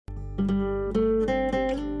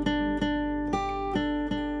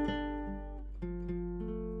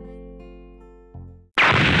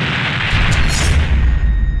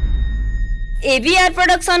एबीआर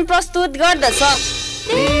production प्रस्तुत गर्दछ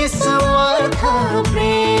निस्वार्थ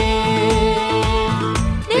प्रेम,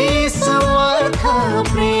 निस्वार्थ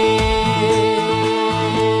प्रेम।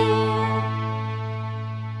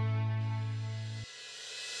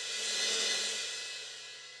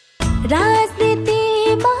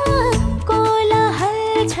 राजनीतिमा कोलाहल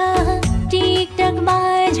छ, टिकटकमा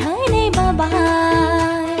झनै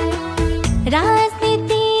बबाल।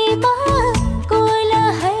 राजनीतिमा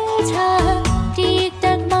कोलाहल छ,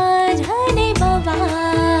 टिकटकमा झनै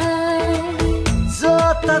बबाल।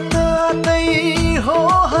 जताततै हो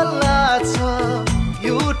हल्ला छ,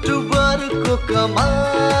 युट्युबरको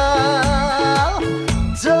कमाल।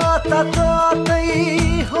 जताततै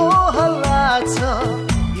हो हल्ला छ,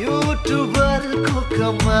 युट्युबरको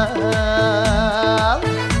कमाल।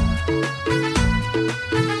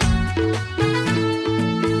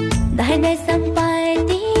 धन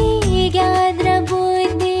सम्पत्ति ज्ञान र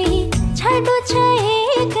बुद्धि छाड्नु छ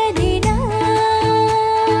एक दिन।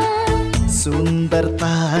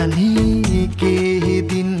 सुन्दरता नि केही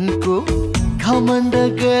दिनको घमण्ड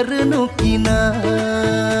गर्नु किन।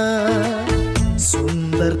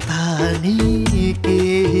 सुन्दरता नि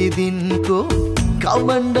केही दिनको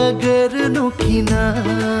घमण्ड गर्नु किन।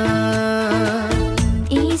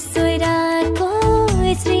 ईश्वरको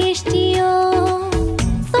सृष्टि हो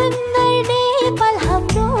सुन्दर नेपाल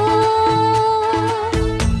हाम्रो।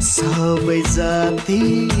 सबै जाति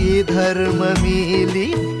धर्म मिली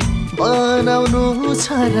बनाउनु छ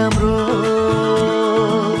राम्रो।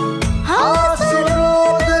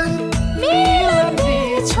 हाँसरोदन मिल्ने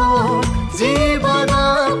छ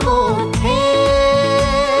जीवनको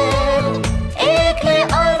खेल। एकले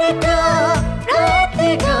अर्का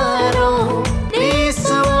प्रति गरौँ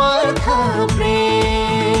निस्वार्थ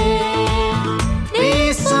प्रेम,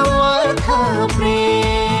 निस्वार्थ प्रेम।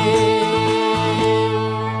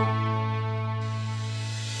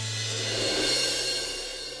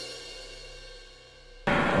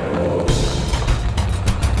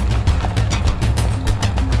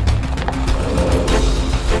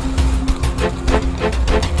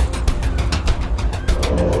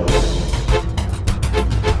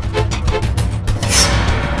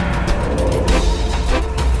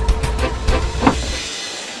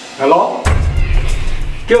 हेलो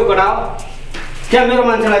के हो कोडा? त्यहाँ मेरो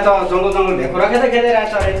मान्छेलाई त जङ्गल जङ्गल भेको राखेर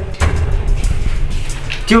खेलिरहेछ अरे।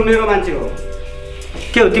 त्यो मेरो मान्छे हो।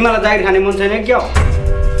 के हो तिमीलाई जागिर खाने मन छैन क्या हो?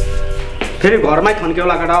 फेरि घरमै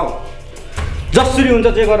थन्क्यौला केटा हो। जसरी हुन्छ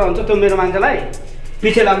जे गरेर हुन्छ त्यो मेरो मान्छेलाई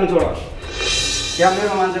पछि लाग्नु छोड। त्यहाँ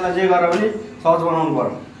मेरो मान्छेलाई जे गरेर पनि सहज बनाउनु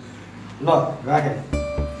पर्यो। ल राखेँ।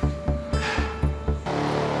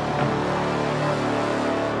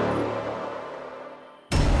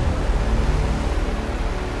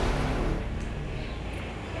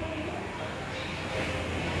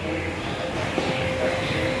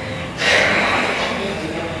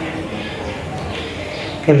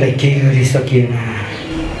 यसलाई केही गरिसकिएन।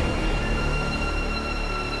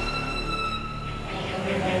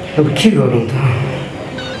 अब के गरौँ त?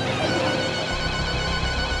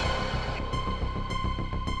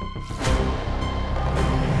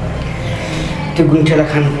 त्यो गुन्ठेलाई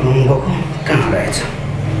खाना बनाउनु गएको कहाँ रहेछ?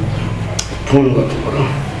 फोन गर्नु पर्यो।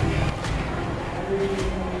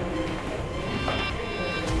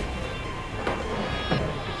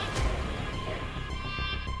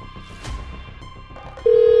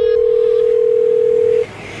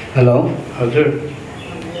 हेलो हजुर,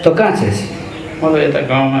 त कहाँ छस्? म त यता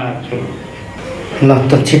गाउँमा आएको छु। ल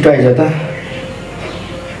त छिटो आइज त।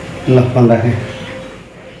 ल फोन राखेँ।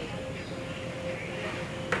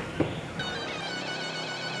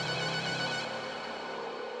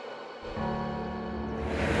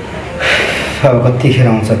 अब कतिखेर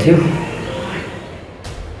आउँछ थियो?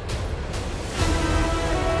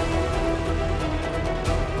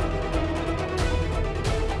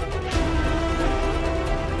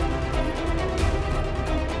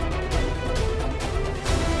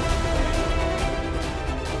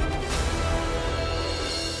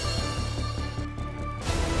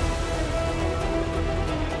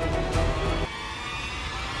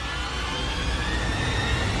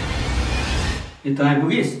 त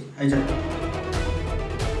आइपुगिस्? आइज।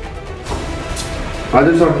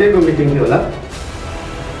 हजुर सर, के को मिटिङ थियो होला?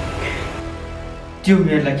 त्यो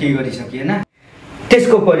मेरलाई केही गरिसकिएन।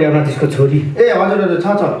 त्यसको परिवारमा त्यसको छोरी। ए हजुर हजुर, छ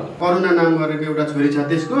करुणा नाम गरेको एउटा छोरी छ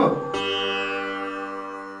त्यसको,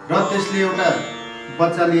 र त्यसले एउटा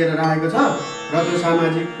बच्चा लिएर राखेको छ, र त्यो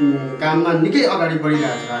सामाजिक काममा निकै अगाडि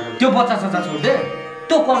बढिरहेको छ। त्यो बच्चा सच्चा छोड्दे?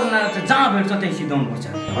 त्यो करुणा चाहिँ जहाँ भेट्छ त्यही सिधाउनु पर्छ।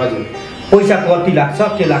 हजुर पैसा कति लाग्छ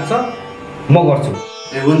के लाग्छ म गर्छु।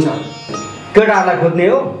 ए हुन्छ। केटाहरूलाई खोज्ने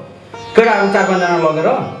हो, केटाहरू 4-5 जना लगेर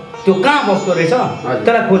त्यो कहाँ बस्दो रहेछ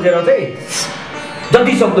त्यसलाई खोजेर चाहिँ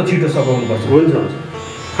जति सक्दो छिटो सघाउनुपर्छ। हुन्छ हुन्छ।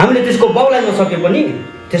 हामीले त्यसको बाउलाई नसके पनि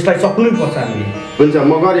त्यसलाई सक्नै पर्छ हामीले। हुन्छ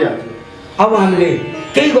म गरिहाल्छु। अब हामीले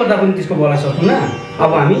केही गर्दा पनि त्यसको बाउलाई सक्दैनौँ,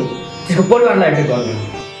 अब हामी त्यसको परिवारलाई एटेक गर्ने।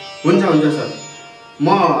 हुन्छ हुन्छ सर, म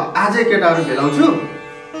आजै केटाहरू भेलाउँछु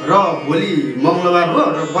र भोलि मङ्गलबार हो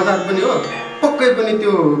र बजार पनि हो, पक्कै पनि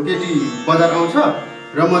त्यो केटी बजार आउँछ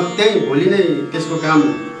र म त्यही भोलि नै त्यसको काम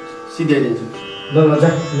सिध्याइदिन्छु। ल ल जा,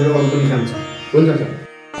 मेरो अरू पनि काम छ। हुन्छ सर।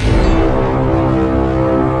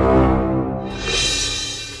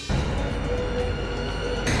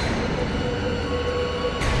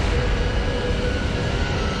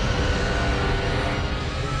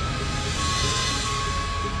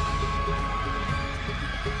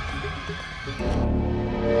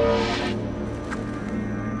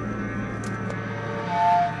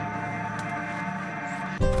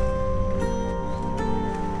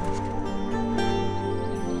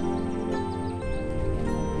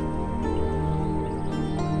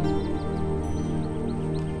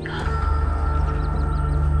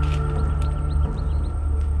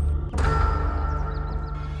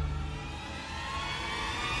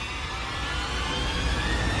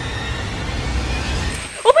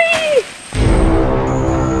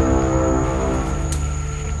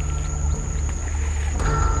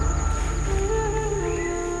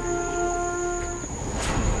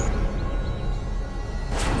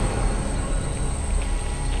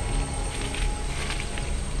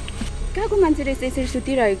 कहाँको मान्छे रहेछ यसरी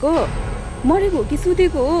सुतिरहेको? मरेको हो कि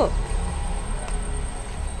सुतेको हो?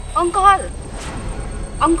 Uncle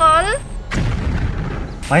uncle.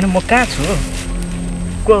 होइन म कहाँ छु?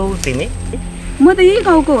 को हो तिमी? म त यही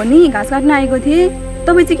गाउँको हो नि, घाँस काट्न आएको थिएँ।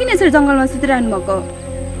 तपाईँ चाहिँ किन यसरी जङ्गलमा सुतिरहनु भएको?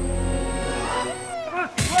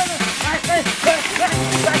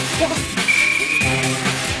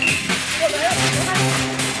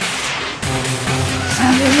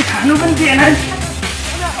 खानु पनि दिएन।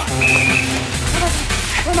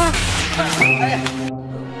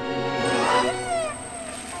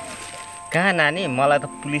 कहाँ नानी, मलाई त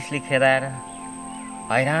पुलिसले खेदाएर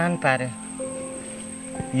हैरान पार्यो।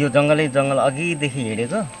 यो जङ्गलै जङ्गल अघिदेखि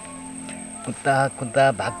हिँडेको, कुद्दा कुद्दा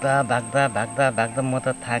भाग्दा भाग्दा भाग्दा भाग्दा म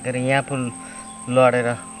त थाकेर यहाँ पो लडेर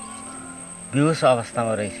बेहोस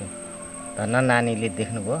अवस्थामा रहेछु। धन्न नानीले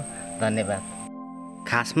देख्नुभयो, धन्यवाद।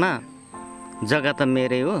 खासमा जग्गा त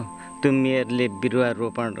मेरै हो, त्यो मेयरले बिरुवा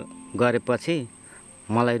रोपण गरेपछि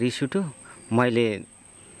मलाई रिस उठ्यो। मैले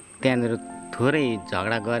त्यहाँनिर थोरै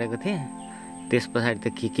झगडा गरेको थिएँ, त्यस पछाडि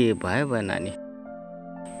त के भयो भयो नानी।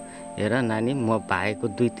 हेर नानी, म भागेको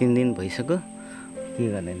 2-3 दिन भइसक्यो, के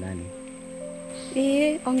गर्ने नानी।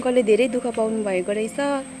 ए अङ्कलले धेरै दुःख पाउनु भएको रहेछ।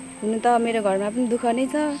 हुनु त मेरो घरमा पनि दुःख नै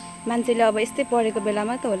छ। मान्छेले अब यस्तै परेको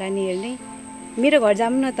बेलामा त होला नि हेर्ने। मेरो घर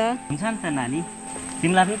जाऊँ न त। हुन्छ नि त नानी,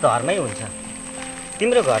 तिमीलाई पनि धर्मै हुन्छ।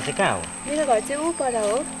 तिम्रो घर चाहिँ कहाँ हो? मेरो घर चाहिँ ऊ पर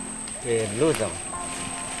हो। ए लु जाउँ।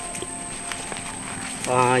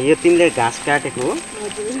 यो तिमीले घाँस काटेको हो?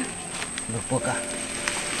 हजुर। लु पोका।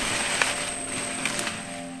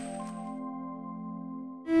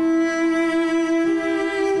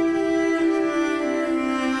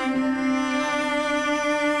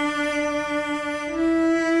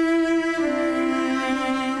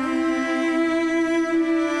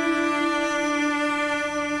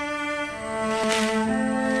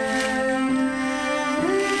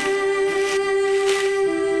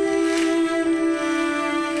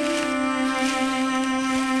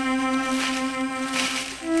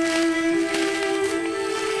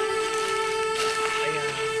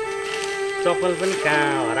 चप्पल पनि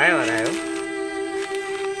कहाँ हरायो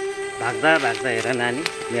भाग्दा भाग्दा। हेर नानी,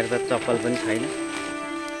 मेरो त चप्पल पनि छैन।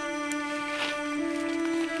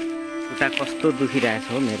 खुट्टा कस्तो दुखिरहेछ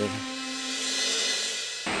हो मेरो।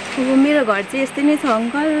 अब मेरो घर चाहिँ यस्तै नै छ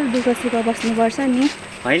अङ्कल, दुःख सुख बस्नुपर्छ नि।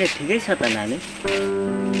 होइन ठिकै छ त नानी।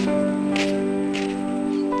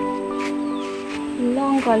 ल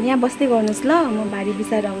अङ्कल यहाँ बस्दै गर्नुहोस् ल, म भारी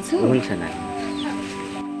बिसाएर आउँछु। हुन्छ नानी।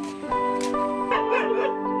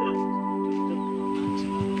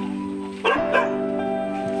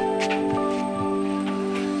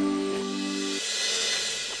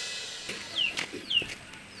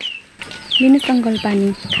 लिनुहोस् अङ्कल पानी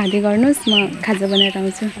खाँदै गर्नुहोस्, म खाजा बनाएर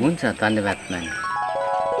आउँछु। हुन्छ, धन्यवाद नानी।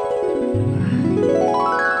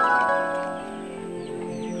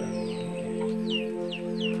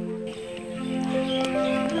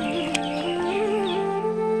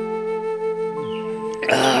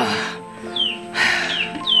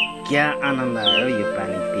 क्या आनन्द आयो यो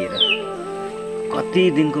पानी पिएर। कति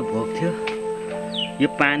दिनको भोक थियो यो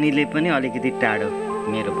पानीले पनि अलिकति टाढो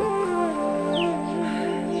मेरो भोक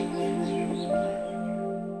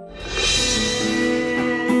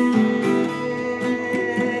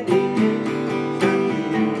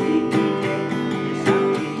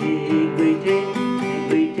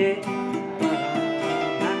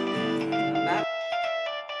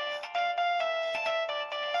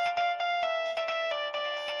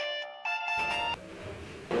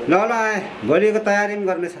ल ल आए भोलिको तयारी पनि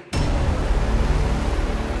गर्नेछ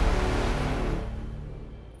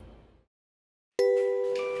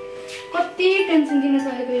कति टेन्सन दिन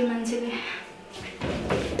सकेको यो मान्छेले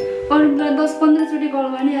अरू बेला 10-15 चोटि कल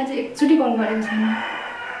गर्ने आज एकचोटि कल गरेको छैन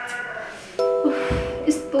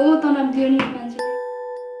यस्तो तनाव दियो नि मान्छेले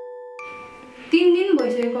 3 दिन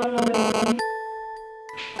भइसक्यो कल नगरेको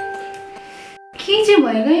के चाहिँ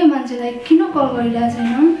भयो क्या यो मान्छेलाई किन कल गरिरहेको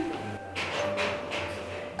छैन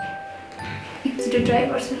एकचोटि ट्राई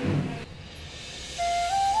गर्छु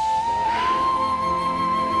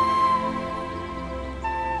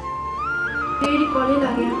फेरि कलै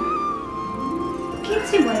लागेन के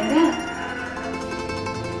चाहिँ भयो क्या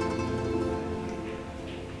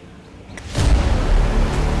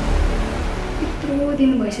यत्रो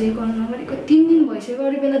दिन भइसक्यो कल नगरेको 3 दिन भइसक्यो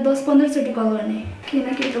अरू बेला 10-15 चोटि कल गर्ने के न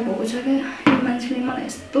के त भएको छ क्या यो मान्छेले मलाई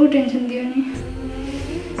यस्तो टेन्सन दियो नि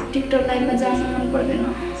टिकटक लाइभमा जानु मन पर्दैन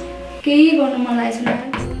केही गर्नु मन लागेको छैन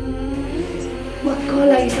भक्क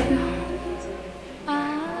लागिसक्यो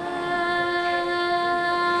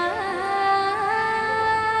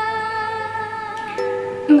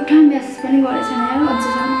एउटा म्यासेज पनि गरेको छैन यार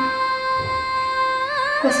अझैसम्म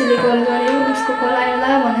कसैले कल गर्यो उसको कल आयो होला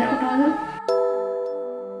भनेर उठाउँछ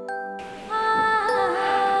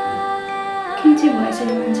के चाहिँ भएछ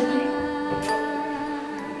यो मान्छेलाई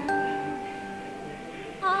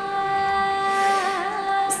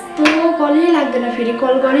कलै लाग्दैन फेरि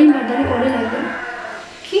कल गरे मार्दा नि कलै लाग्दैन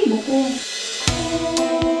के भएको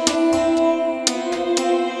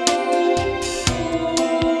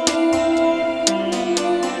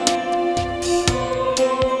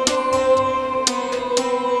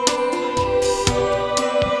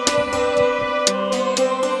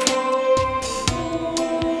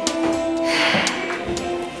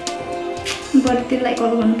बर्तीलाई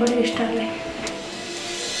कल गर्नु पर्यो स्टारलाई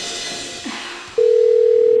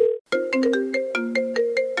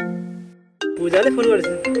पूजाले फोन गरेछ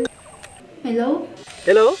हेलो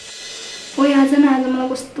हेलो ओइ आज मलाई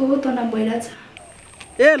कस्तो तनाव भइरहेछ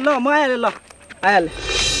ए ल म आइहालेँ ल आइहालेँ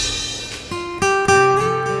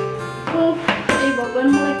ए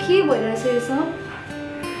भगवान् मलाई के भइरहेछ यो सब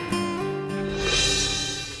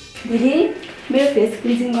दिदी मेरो फेस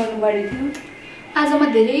क्लिन्जिङ गर्नु परेको थियो आज म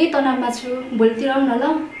धेरै तनावमा छु भोलितिर आउन ल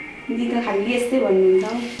दिदी त खालि यस्तै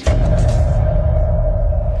भन्नुहुन्छ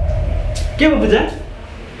के भयो पूजा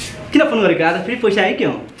किन फोन गरेको आज फेरि पैसा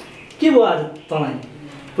आयो के भयो आज तँलाई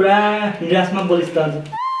पुरा निराशमा बोलिस् त आज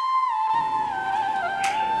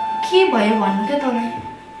के भयो भन्नु क्या तँलाई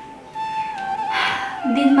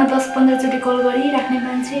दिनमा 10-15 चोटि कल गरिराख्ने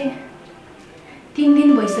मान्छे 3 दिन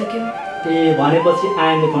भइसक्यो ए भनेपछि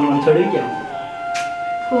आयनले फोन गर्न छोड्यो क्या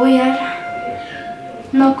हो यार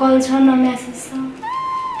न कल छ न म्यासेज छ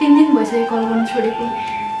 3 दिन भइसक्यो कल गर्नु छोडेको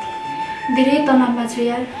धेरै तनावमा छु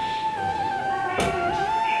यार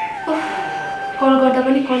कल गर्दा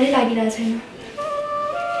पनि कलै लागिरहेको छैन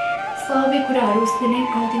सबै कुराहरू उसले नै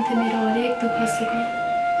गरिदिन्थ्यो मेरो हरेक दुःख सुख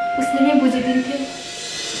उसले नै बुझिदिन्थ्यो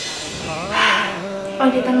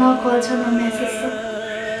अहिले त न कल छ न म्यासेज छ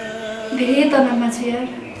धेरै तनावमा छु यार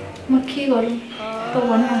म के गरौँ त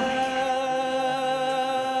भन्न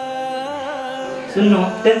सुन्नु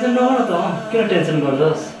टेन्सन नगर्नु त किन टेन्सन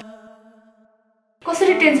गर्छस्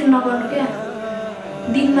कसरी टेन्सन नगर्नु क्या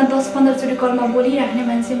दिनमा 10-15 चोटि कलमा बोलिराख्ने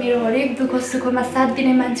मान्छे मेरो हरेक दुःख सुखमा साथ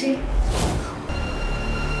दिने मान्छे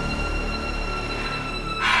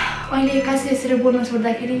अहिले एक्कासी यसरी बोल्न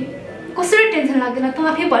छोड्दाखेरि कसरी टेन्सन लाग्दैन त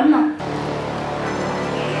आफै भन्न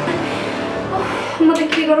म त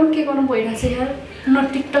के गरौँ भइरहेछ यार न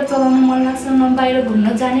टिकटक चलाउनु मन लाग्छ न बाहिर घुम्न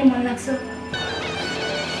जाने मन लाग्छ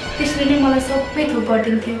त्यसले नै मलाई सबै थोक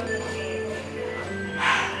गरिदिन्थ्यो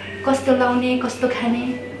कस्तो लाउने कस्तो खाने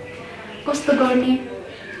कस्तो गर्ने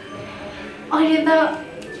अहिले त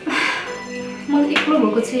म एक्लो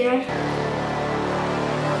भएको छु यार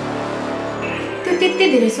त्यो त्यति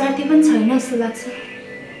धेरै स्वार्थी पनि छैन जस्तो लाग्छ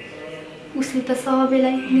उसले त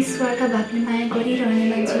सबैलाई निस्वार्थ भावले माया गरिरहने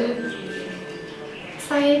मान्छे हो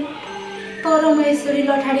सायद तर म यसरी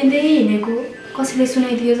लठाडिँदै हिँडेको कसैले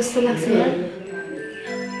सुनाइदियो जस्तो लाग्छ यार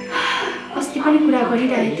अस्ति पनि कुरा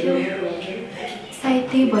गरिरहेको थियो सायद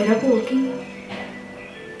त्यही भएर पो हो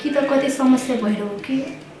कि त कतै समस्या भएर हो कि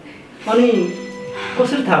अनि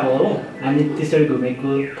कसरी थाहा भयो हामी त्यसरी घुमेको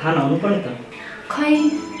थाहा नहुनु पर्ने त खै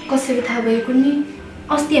कसरी थाहा भएको नि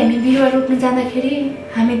अस्ति हामी बिरुवा रोप्न जाँदाखेरि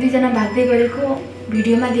हामी दुईजना भाग्दै गरेको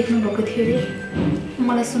भिडियोमा देख्नु भएको थियो अरे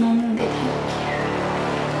मलाई सुनाउनु हुँदै थियो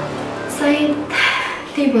सायद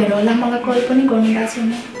त्यही भएर होला मलाई कल पनि गर्नु भएको छैन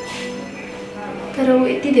तर ऊ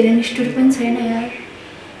यति धेरै निष्ठुर पनि छैन यार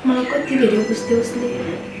मलाई कति धेरै बुझ्थ्यो उसले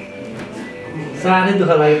साह्रै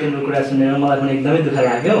दुःख लाग्यो तिम्रो कुरा सुनेर मलाई पनि एकदमै दुःख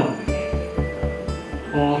लाग्यो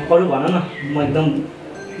अरू भन न म एकदम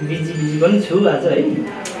बिजी पनि छु आज है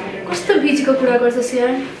कस्तो बिजीको कुरा गर्छस्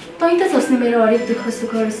यार तै त छस् नि मेरो हरेक दुःख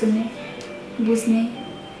सुखहरू सुन्ने बुझ्ने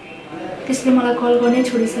त्यसले मलाई कल गर्नै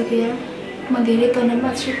छोडिसक्यो यार म धेरै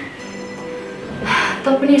तनावमा छु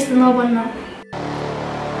त पनि यस्तो नभन्न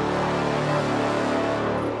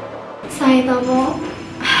सायद अब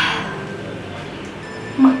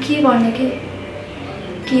म के गर्ने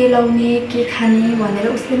के लाउने के खाने भनेर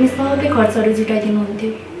उसले नि सबै खर्चहरू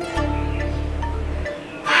जुटाइदिनुहुन्थ्यो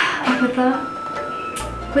अब त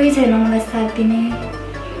कोही छैन मलाई साथ दिने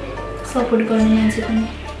सपोर्ट गर्ने मान्छे पनि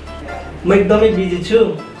म एकदमै बिजी छु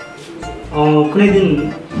कुनै दिन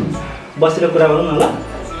बसेर कुरा गरौँ न ल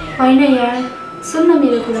होइन यार सुन्न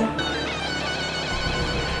मेरो कुरा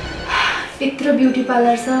यत्रो ब्युटी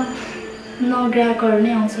पार्लर छ न ग्राहकहरू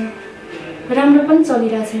नै आउँछ राम्रो पनि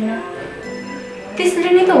चलिरहेको छैन त्यसरी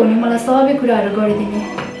नै त हो नि मलाई सबै कुराहरू गरिदिने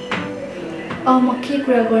अब म के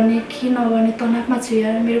कुरा गर्ने के नगर्ने तनावमा छु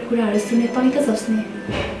यार मेरो कुराहरू सुन्ने तै त छस् नि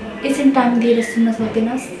एकछिन टाइम दिएर सुन्न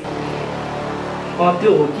सक्दैनस्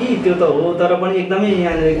त्यो हो कि त्यो त हो तर पनि एकदमै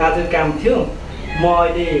यहाँनिर आज काम थियो म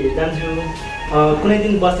अहिले जान्छु कुनै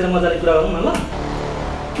दिन बसेर मजाले कुरा गरौँ न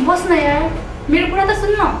ल बस्न यार मेरो कुरा त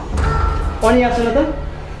सुन्न अनि यहाँ सुन त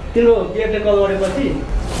तिम्रो बिएफले कल गरेपछि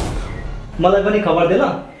मलाई पनि खबर दे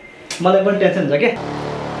ल मलाई पनि टेन्सन छ क्या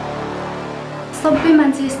सबै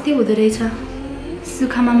मान्छे यस्तै हुँदो रहेछ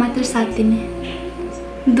सुखमा मात्र साथ दिने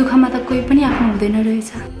दुःखमा त कोही पनि आफ्नो हुँदैन रहेछ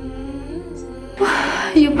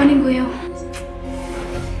यो पनि गयो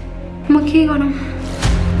म के गरौँ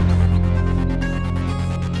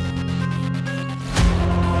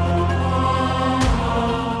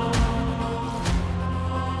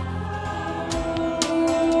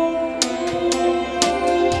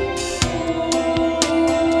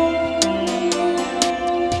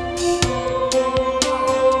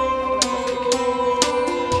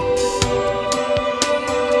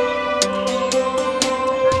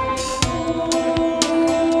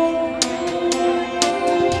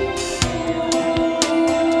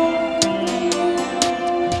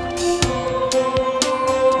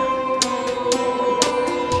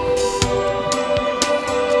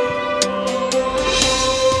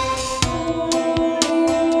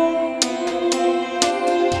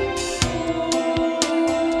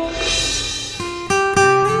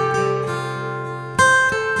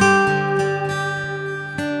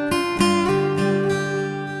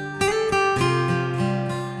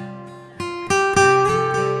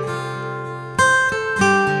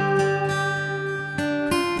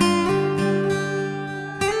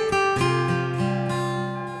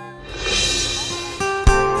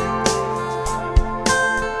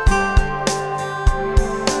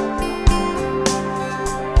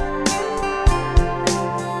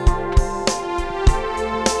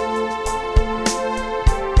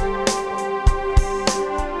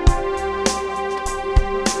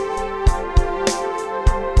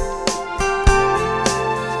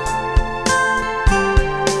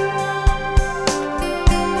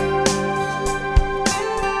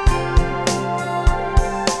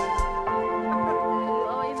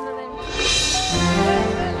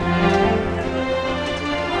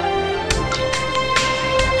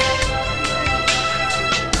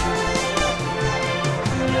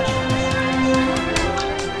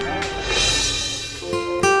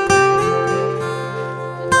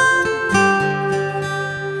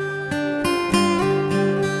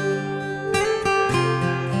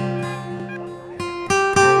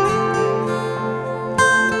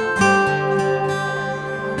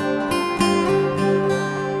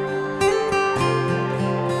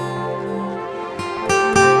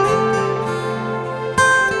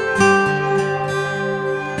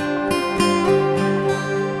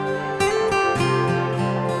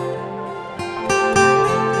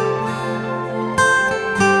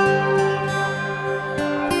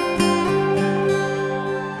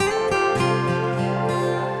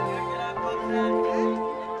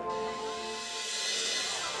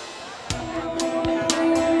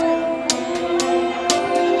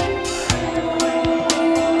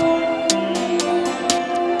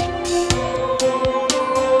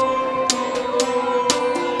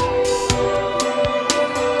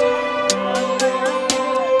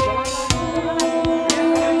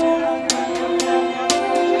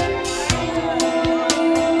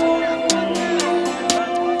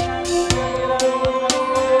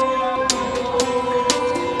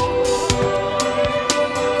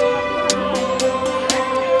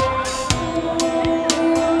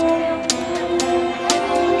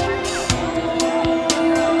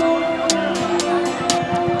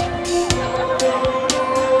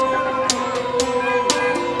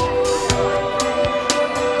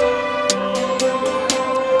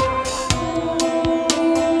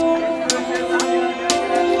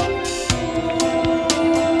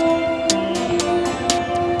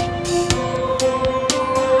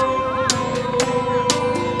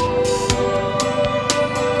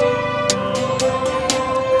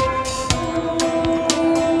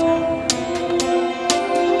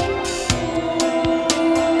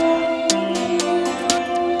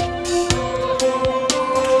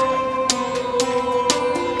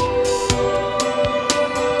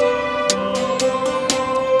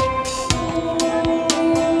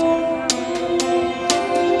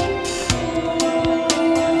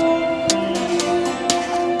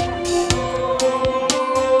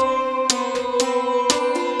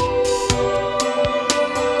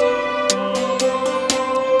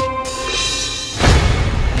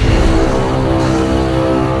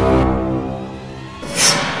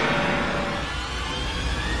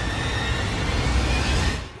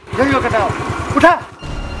यो केटा उठा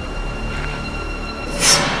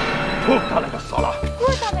फुक थालेको सला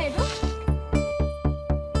को तपाईहरु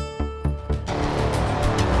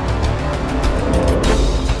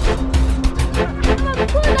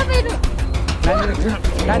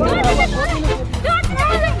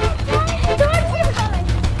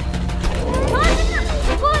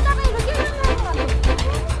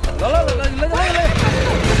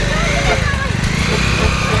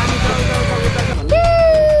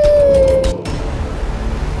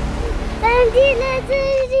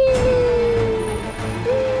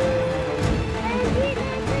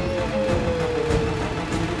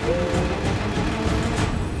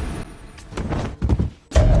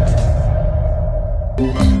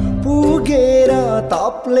पुगेर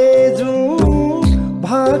तापले जुँ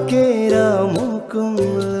भाकेर मुकुम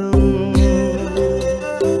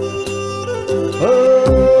हो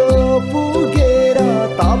पुगेर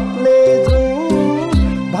तापले